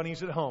Easter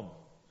Bunnies at home.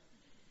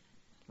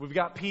 We've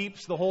got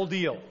Peeps, the whole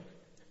deal.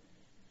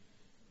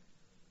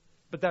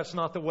 But that's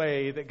not the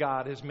way that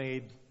God has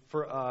made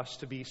for us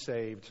to be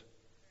saved.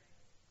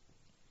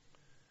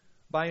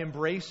 By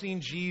embracing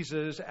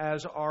Jesus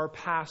as our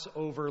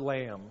Passover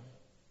lamb,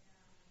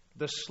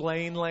 the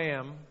slain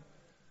lamb,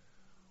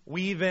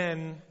 we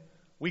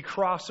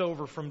cross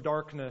over from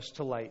darkness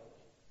to light.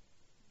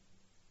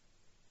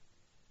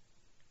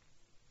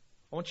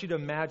 I want you to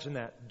imagine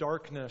that,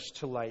 darkness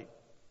to light.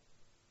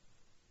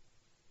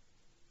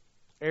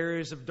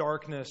 Areas of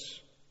darkness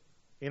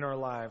in our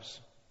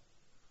lives.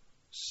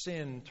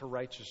 Sin to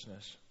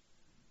righteousness.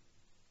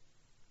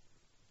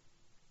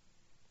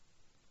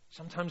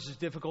 Sometimes it's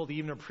difficult to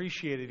even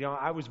appreciate it. You know,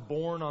 I was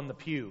born on the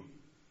pew.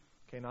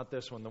 Okay, not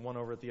this one, the one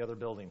over at the other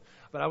building.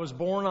 But I was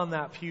born on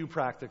that pew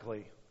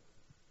practically.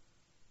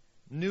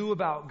 Knew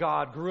about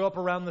God, grew up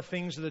around the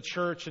things of the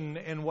church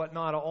and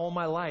whatnot all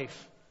my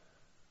life.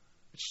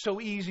 It's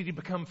so easy to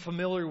become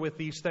familiar with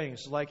these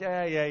things. Like,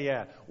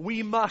 yeah.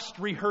 We must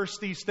rehearse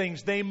these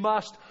things. They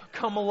must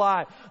come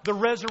alive. The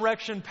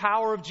resurrection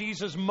power of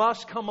Jesus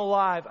must come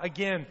alive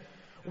again.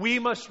 We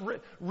must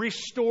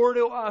restore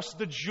to us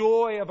the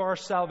joy of our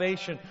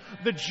salvation.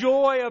 The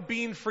joy of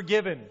being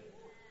forgiven.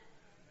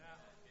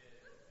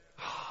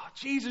 Oh,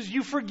 Jesus,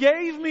 you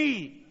forgave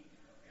me.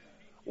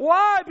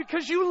 Why?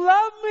 Because you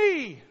love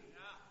me.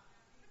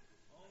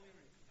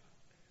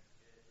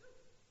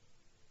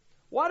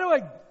 Why do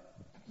I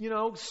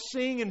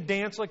sing and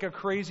dance like a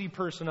crazy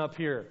person up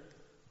here?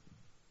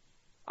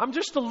 I'm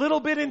just a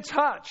little bit in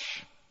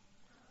touch.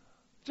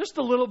 Just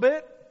a little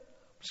bit.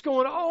 Just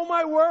going, oh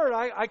my word,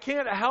 I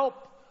can't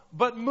help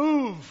but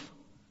move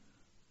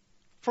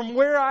from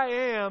where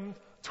I am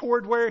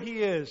toward where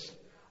He is.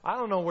 I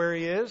don't know where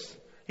He is.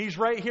 He's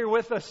right here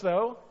with us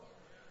though.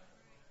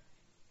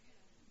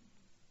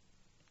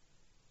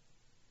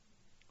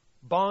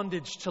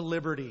 Bondage to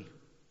liberty.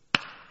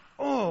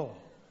 Oh,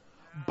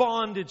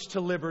 bondage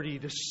to liberty,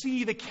 to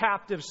see the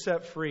captive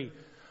set free,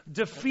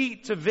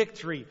 defeat to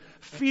victory,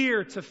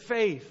 fear to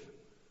faith.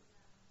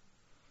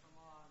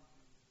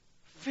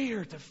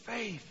 Fear to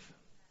faith.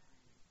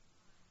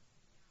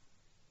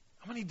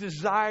 How many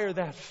desire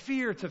that?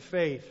 Fear to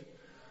faith,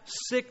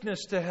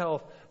 sickness to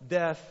health,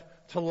 death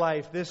to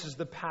life. This is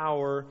the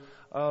power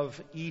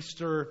of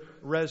Easter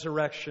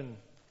resurrection.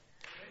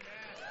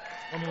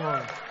 Come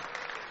on.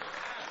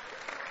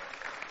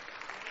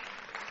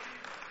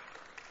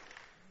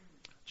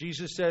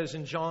 Jesus says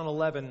in John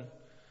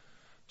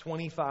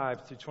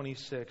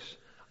 11:25-26,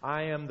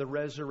 I am the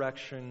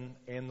resurrection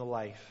and the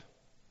life.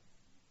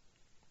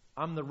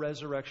 I'm the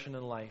resurrection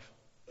and life.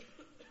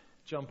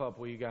 Jump up,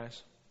 will you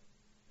guys?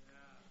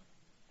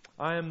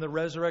 I am the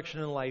resurrection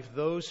and life.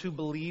 Those who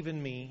believe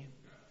in me,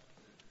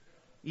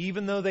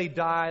 even though they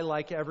die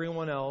like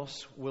everyone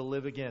else, will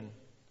live again.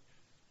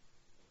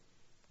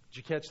 Did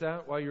you catch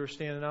that while you were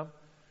standing up?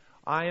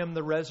 I am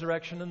the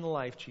resurrection and the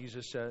life,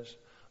 Jesus says.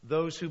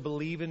 Those who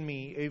believe in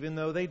me, even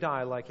though they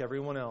die like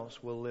everyone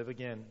else, will live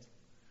again.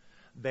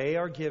 They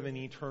are given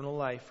eternal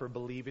life for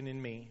believing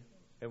in me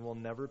and will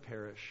never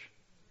perish.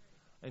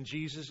 And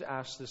Jesus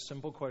asked this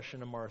simple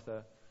question to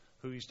Martha,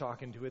 who He's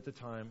talking to at the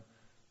time.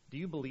 Do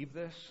you believe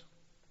this?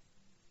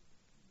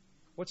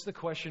 What's the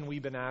question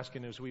we've been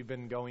asking as we've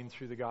been going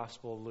through the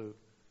Gospel of Luke?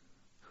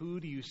 Who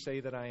do you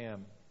say that I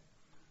am?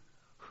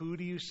 Who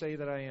do you say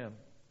that I am?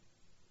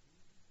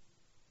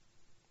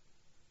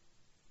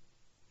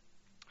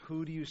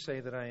 Who do you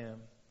say that I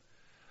am?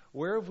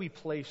 Where have we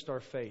placed our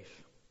faith?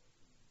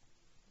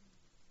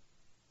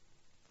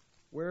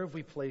 Where have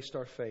we placed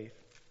our faith?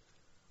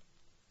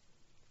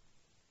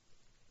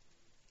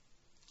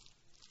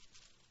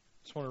 I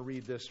just want to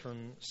read this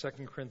from 2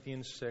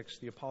 Corinthians 6.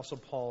 The Apostle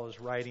Paul is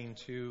writing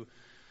to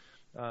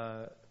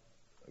a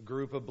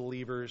group of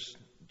believers,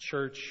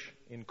 church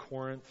in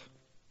Corinth.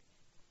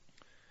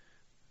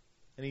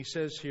 And he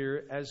says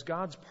here, as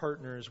God's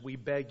partners, we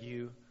beg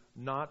you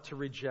not to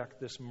reject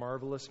this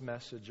marvelous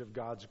message of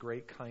God's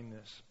great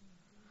kindness.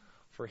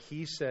 For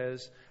he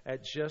says,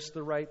 at just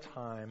the right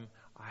time,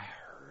 I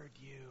heard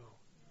you.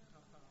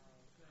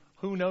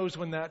 Who knows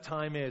when that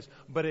time is,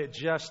 but at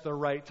just the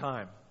right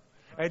time.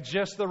 At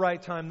just the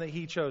right time that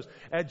he chose.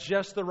 At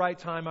just the right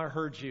time, I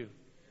heard you.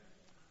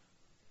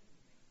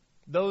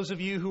 Those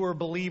of you who are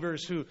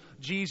believers, who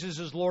Jesus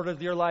is Lord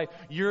of your life,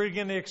 you're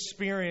going to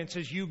experience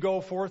as you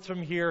go forth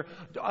from here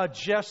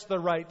just the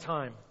right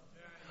time.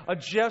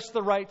 Just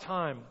the right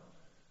time.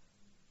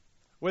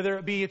 Whether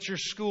it be at your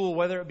school,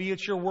 whether it be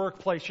at your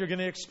workplace, you're going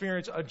to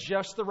experience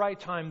just the right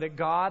time that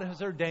God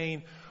has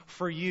ordained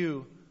for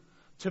you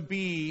to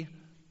be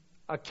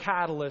a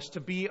catalyst,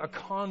 to be a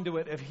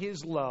conduit of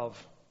His love.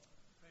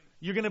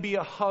 You're going to be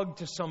a hug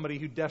to somebody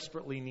who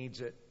desperately needs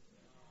it.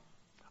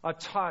 A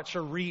touch,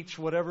 a reach,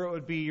 whatever it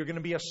would be. You're going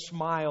to be a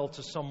smile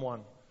to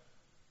someone.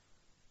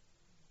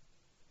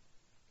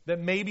 That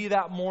maybe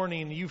that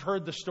morning, you've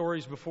heard the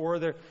stories before,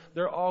 there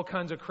are all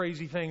kinds of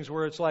crazy things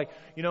where it's like,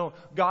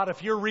 God,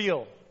 if you're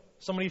real,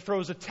 somebody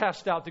throws a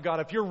test out to God.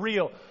 If you're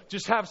real,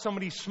 just have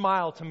somebody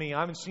smile to me. I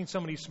haven't seen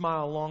somebody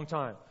smile in a long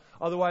time.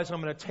 Otherwise,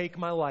 I'm going to take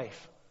my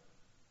life.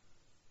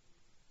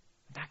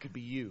 That could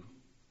be you.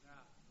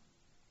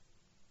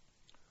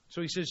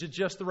 So he says, at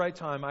just the right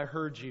time, I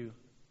heard you.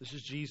 This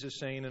is Jesus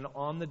saying, and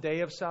on the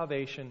day of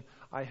salvation,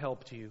 I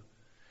helped you.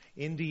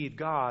 Indeed,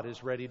 God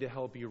is ready to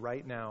help you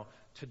right now.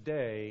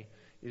 Today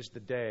is the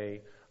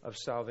day of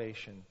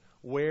salvation.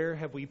 Where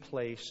have we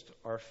placed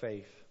our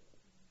faith?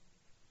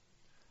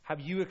 Have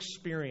you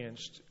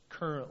experienced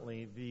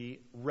currently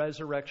the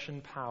resurrection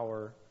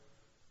power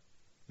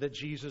that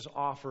Jesus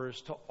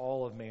offers to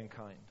all of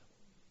mankind?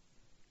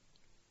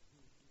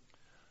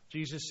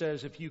 Jesus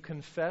says, if you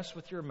confess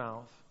with your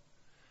mouth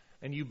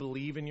and you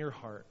believe in your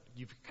heart,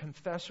 you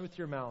confess with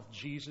your mouth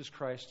Jesus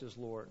Christ is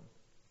Lord.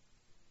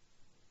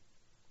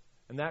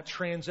 And that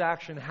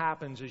transaction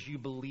happens as you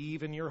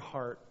believe in your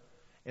heart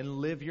and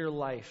live your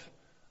life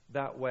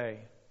that way.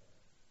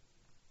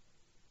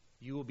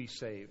 You will be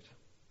saved.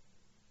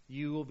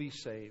 You will be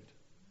saved.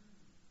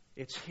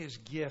 It's His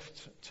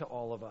gift to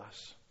all of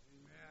us.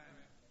 Amen.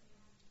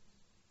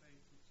 Thank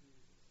you,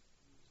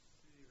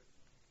 Jesus.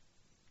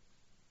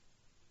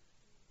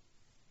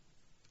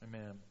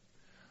 Amen.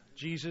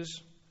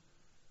 Jesus,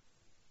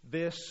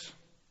 this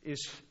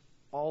is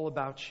all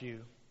about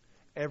you.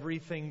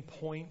 Everything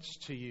points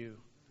to you.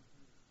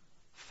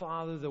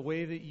 Father, the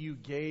way that you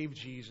gave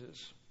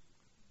Jesus,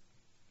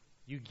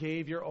 you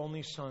gave your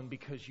only Son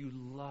because you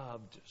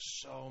loved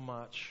so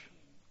much.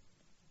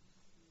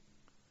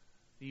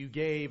 You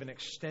gave and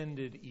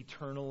extended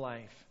eternal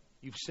life.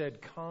 You've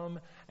said, come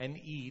and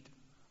eat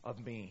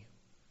of me,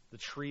 the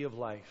tree of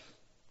life.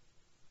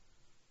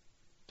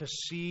 To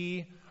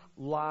see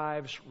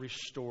lives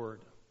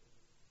restored,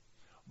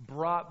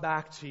 brought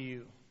back to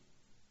you.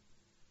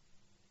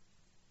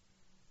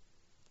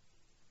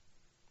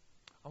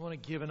 I want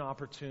to give an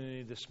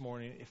opportunity this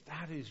morning, if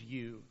that is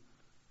you,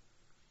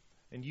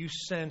 and you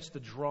sense the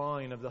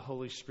drawing of the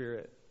Holy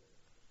Spirit,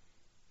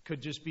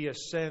 could just be a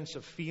sense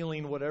of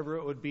feeling whatever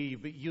it would be,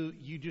 but you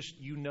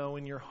know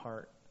in your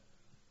heart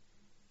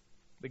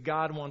that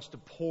God wants to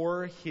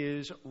pour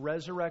His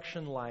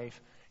resurrection life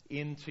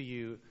into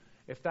you.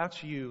 If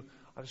that's you,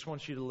 I just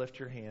want you to lift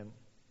your hand.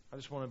 I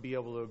just want to be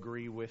able to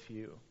agree with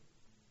you.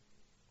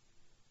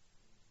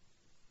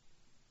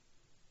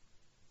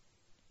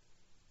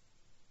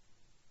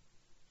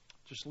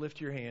 Just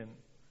lift your hand.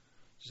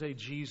 Say,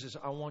 Jesus,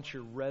 I want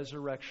your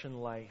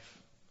resurrection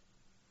life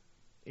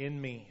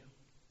in me.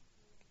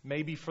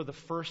 Maybe for the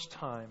first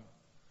time.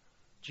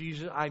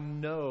 Jesus, I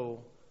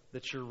know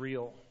that you're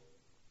real.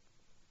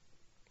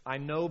 I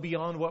know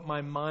beyond what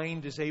my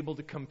mind is able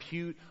to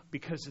compute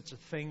because it's a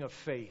thing of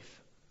faith.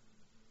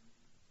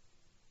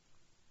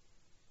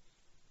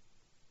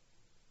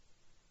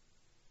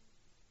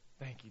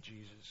 Thank you,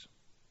 Jesus.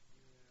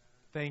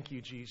 Thank you,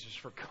 Jesus,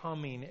 for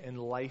coming and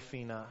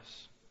lifing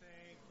us.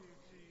 Thank you,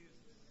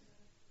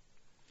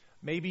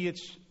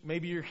 Jesus.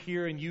 Maybe you're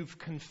here and you've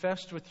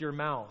confessed with your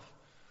mouth,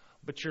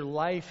 but your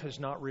life has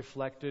not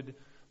reflected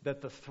that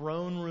the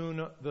throne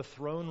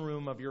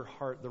room of your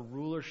heart, the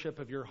rulership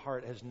of your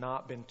heart has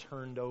not been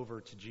turned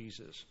over to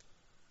Jesus.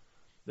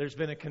 There's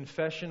been a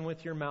confession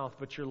with your mouth,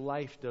 but your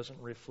life doesn't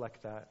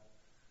reflect that.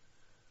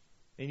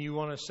 And you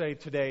want to say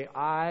today,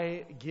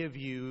 I give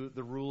you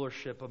the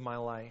rulership of my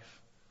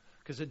life.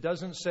 Because it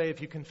doesn't say if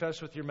you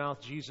confess with your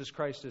mouth Jesus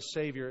Christ as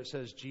Savior, it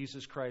says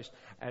Jesus Christ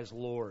as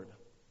Lord.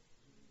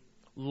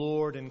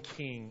 Lord and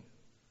King.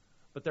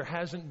 But there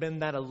hasn't been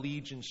that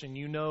allegiance, and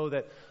you know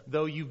that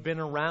though you've been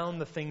around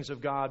the things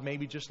of God,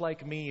 maybe just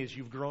like me, as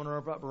you've grown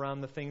up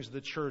around the things of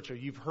the church, or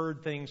you've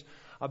heard things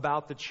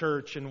about the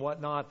church and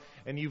whatnot,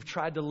 and you've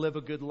tried to live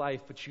a good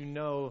life, but you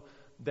know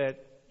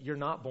that you're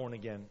not born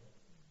again.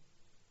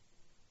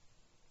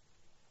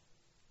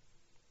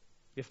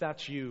 If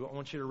that's you, I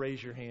want you to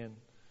raise your hand.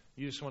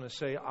 You just want to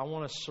say, I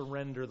want to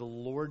surrender the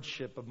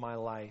lordship of my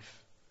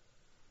life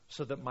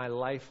so that my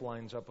life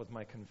lines up with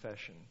my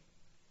confession.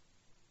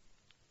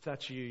 If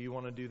that's you, you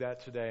want to do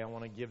that today, I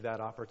want to give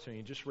that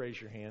opportunity. Just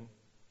raise your hand.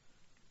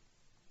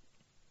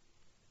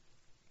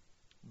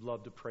 I'd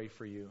love to pray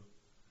for you.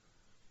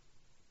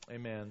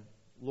 Amen.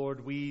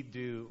 Lord, we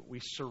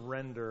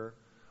surrender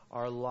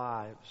our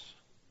lives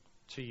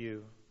to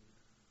you.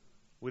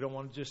 We don't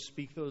want to just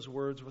speak those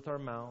words with our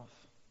mouth.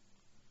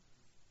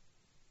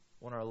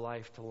 We want our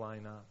life to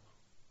line up.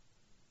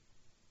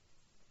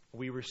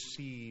 We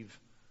receive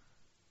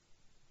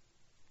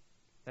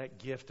that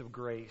gift of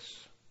grace,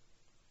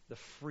 the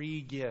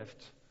free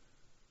gift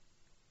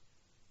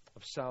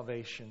of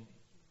salvation.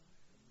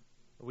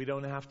 We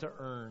don't have to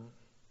earn,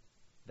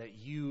 that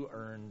you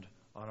earned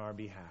on our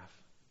behalf.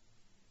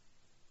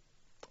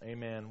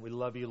 Amen. We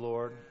love you,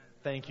 Lord.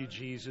 Thank you,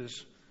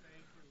 Jesus.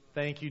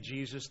 Thank you,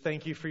 Jesus.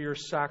 Thank you for your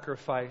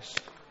sacrifice.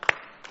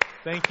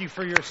 Thank you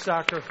for your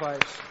sacrifice.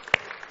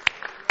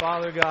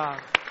 Father God.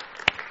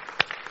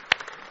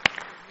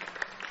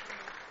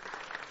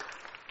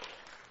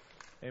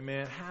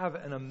 Amen. Have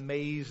an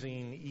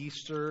amazing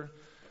Easter.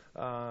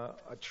 I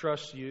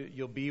trust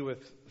you'll be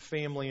with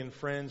family and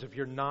friends. If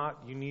you're not,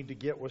 you need to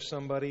get with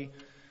somebody.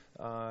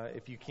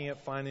 If you can't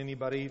find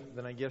anybody,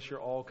 then I guess you're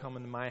all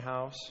coming to my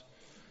house.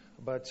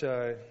 But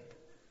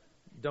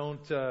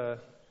don't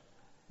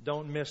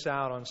miss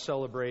out on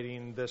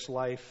celebrating this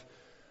life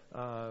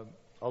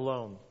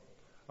alone.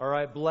 All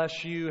right,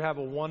 bless you. Have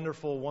a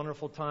wonderful,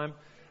 wonderful time.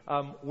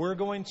 We're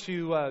going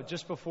to,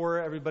 just before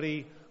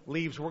everybody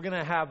leaves, we're going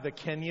to have the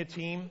Kenya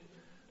team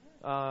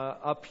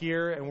up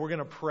here, and we're going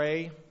to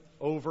pray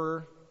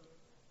over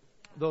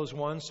those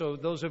ones. So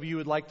those of you who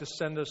would like to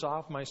send us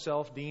off,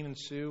 myself, Dean and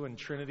Sue and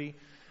Trinity,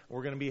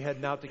 we're going to be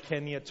heading out to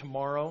Kenya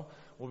tomorrow.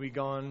 We'll be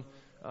gone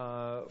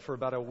for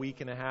about a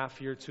week and a half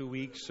here, 2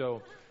 weeks.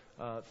 So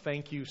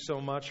thank you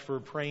so much for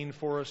praying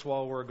for us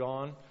while we're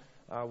gone.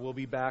 We'll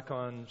be back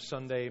on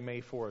Sunday, May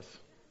 4th.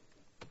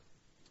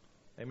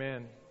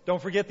 Amen.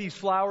 Don't forget these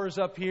flowers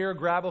up here.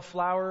 Grab a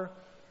flower.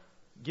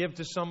 Give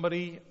to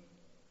somebody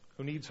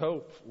who needs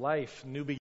hope, life, new beginnings.